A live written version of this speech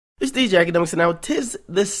It's DJ Akademiks, and now 'tis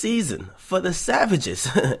the season for the Savages.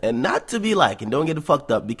 And not to be like, and don't get it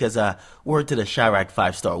fucked up, because word to the Chirac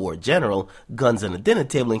 5-star war general, guns on the dinner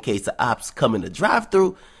table in case the ops come in the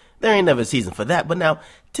drive-thru. There ain't never a season for that, but now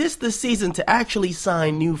 'tis the season to actually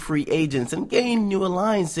sign new free agents and gain new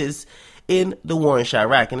alliances in the war in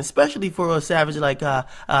Chirac. And especially for a Savage like the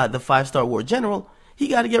 5-star war general, he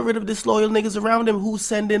got to get rid of disloyal niggas around him who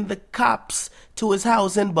sending the cops to his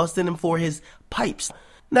house and busting him for his pipes.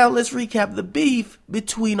 Now let's recap the beef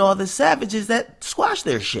between all the Savages that squashed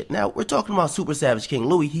their shit. Now we're talking about Super Savage King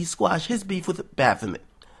Louie. He squashed his beef with Baphomet.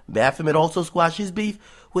 Baphomet also squashed his beef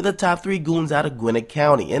with the top 3 goons out of Gwinnett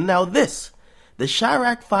County. And now this, the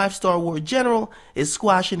Chirac 5-star war general is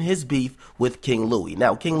squashing his beef with King Louie.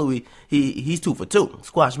 Now King Louie, he's 2 for 2.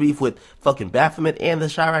 Squash beef with fucking Baphomet and the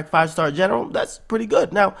Chirac 5-star general. That's pretty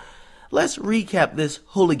good. Now let's recap this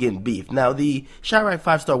hooligan beef. Now, the Chirac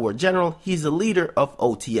 5-star war general, he's the leader of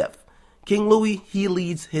OTF. King Louie, he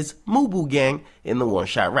leads his MUBU gang in the war in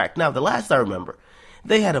Chirac. Now, the last I remember,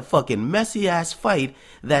 they had a fucking messy-ass fight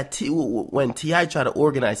that when T.I. tried to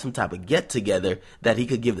organize some type of get-together that he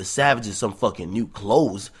could give the Savages some fucking new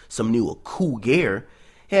clothes, some new cool gear,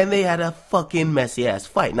 and they had a fucking messy-ass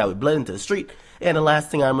fight. Now, it bled into the street, and the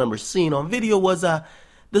last thing I remember seeing on video was,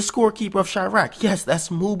 the scorekeeper of Chirac. Yes, that's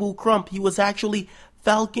MUBU Crump. He was actually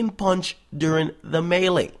Falcon Punch during the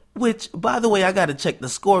melee. Which, by the way, I gotta check the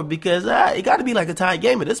score because it gotta be like a tie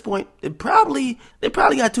game at this point. They probably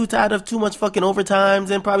got too tired of too much fucking overtimes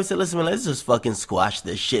and probably said, listen man, let's just fucking squash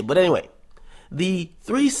this shit. But anyway, the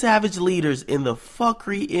 3 Savage leaders in the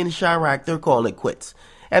fuckery in Chirac, they're calling it quits.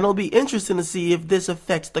 And it'll be interesting to see if this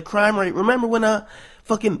affects the crime rate. Remember when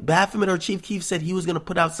fucking Baphomet or Chief Keef said he was going to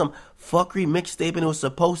put out some fuckery mixtape and it was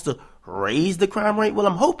supposed to raise the crime rate? Well,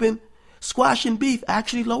 I'm hoping squashing beef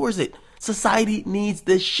actually lowers it. Society needs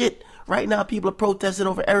this shit. Right now, people are protesting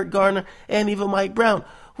over Eric Garner and even Mike Brown.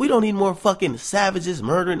 We don't need more fucking Savages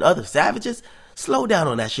murdering other Savages. Slow down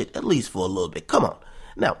on that shit, at least for a little bit. Come on.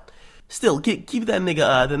 Now, still, keep that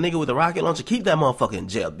nigga, the nigga with the rocket launcher, keep that motherfucker in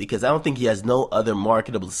jail because I don't think he has no other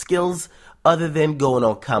marketable skills other than going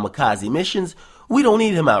on kamikaze missions. We don't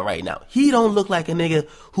need him out right now. He don't look like a nigga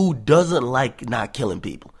who doesn't like not killing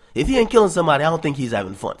people. If he ain't killing somebody, I don't think he's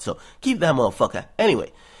having fun. So keep that motherfucker.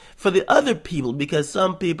 Anyway, for the other people, because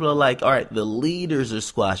some people are like, all right, the leaders are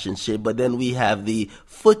squashing shit, but then we have the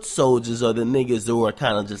foot soldiers or the niggas who are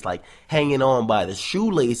kind of just like hanging on by the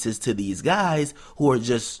shoelaces to these guys who are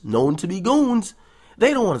just known to be goons.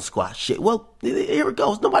 They don't want to squash shit. Well, here it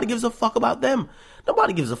goes. Nobody gives a fuck about them.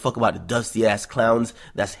 Nobody gives a fuck about the dusty-ass clowns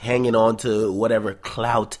that's hanging on to whatever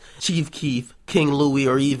clout Chief Keef, King Louie,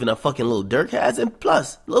 or even a fucking Lil Durk has. And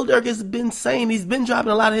plus, Lil Durk has been saying, he's been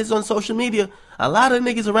dropping a lot of hits on social media. A lot of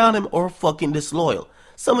niggas around him are fucking disloyal.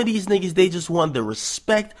 Some of these niggas, they just want the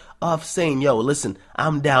respect of saying, yo, listen,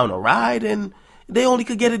 I'm down a ride, and they only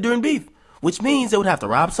could get it during beef. Which means they would have to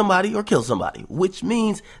rob somebody or kill somebody. Which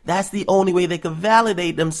means that's the only way they could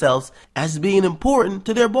validate themselves as being important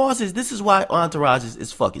to their bosses. This is why Entourage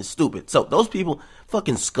is fucking stupid. So those people,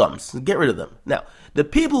 fucking scums. Get rid of them. Now, the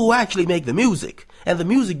people who actually make the music, and the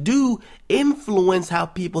music do influence how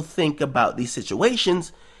people think about these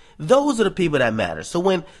situations, those are the people that matter. So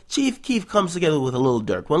when Chief Keef comes together with a Lil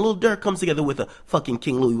Durk, when Lil Durk comes together with a fucking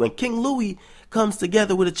King Louie, when King Louie comes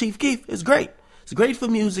together with a Chief Keef, it's great. It's great for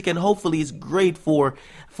music, and hopefully it's great for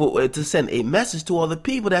to send a message to all the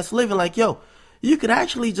people that's living like, yo, you could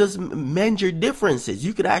actually just mend your differences.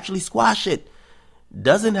 You could actually squash it.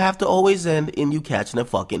 Doesn't have to always end in you catching a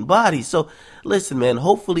fucking body. So listen, man,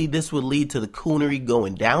 hopefully this will lead to the coonery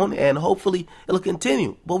going down, and hopefully it'll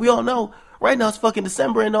continue. But we all know right now it's fucking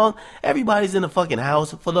December and all. Everybody's in the fucking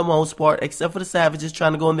house for the most part, except for the Savages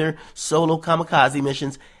trying to go on their solo kamikaze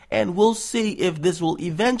missions. And we'll see if this will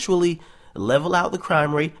eventually level out the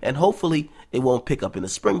crime rate, and hopefully it won't pick up in the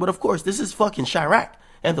spring. But of course, this is fucking Chirac,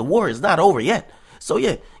 and the war is not over yet. So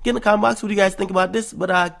yeah, get in the comment box what do you guys think about this.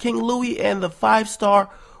 But King Louie and the 5-star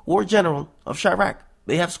war general of Chirac,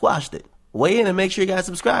 they have squashed it. Weigh in and make sure you guys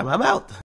subscribe. I'm out.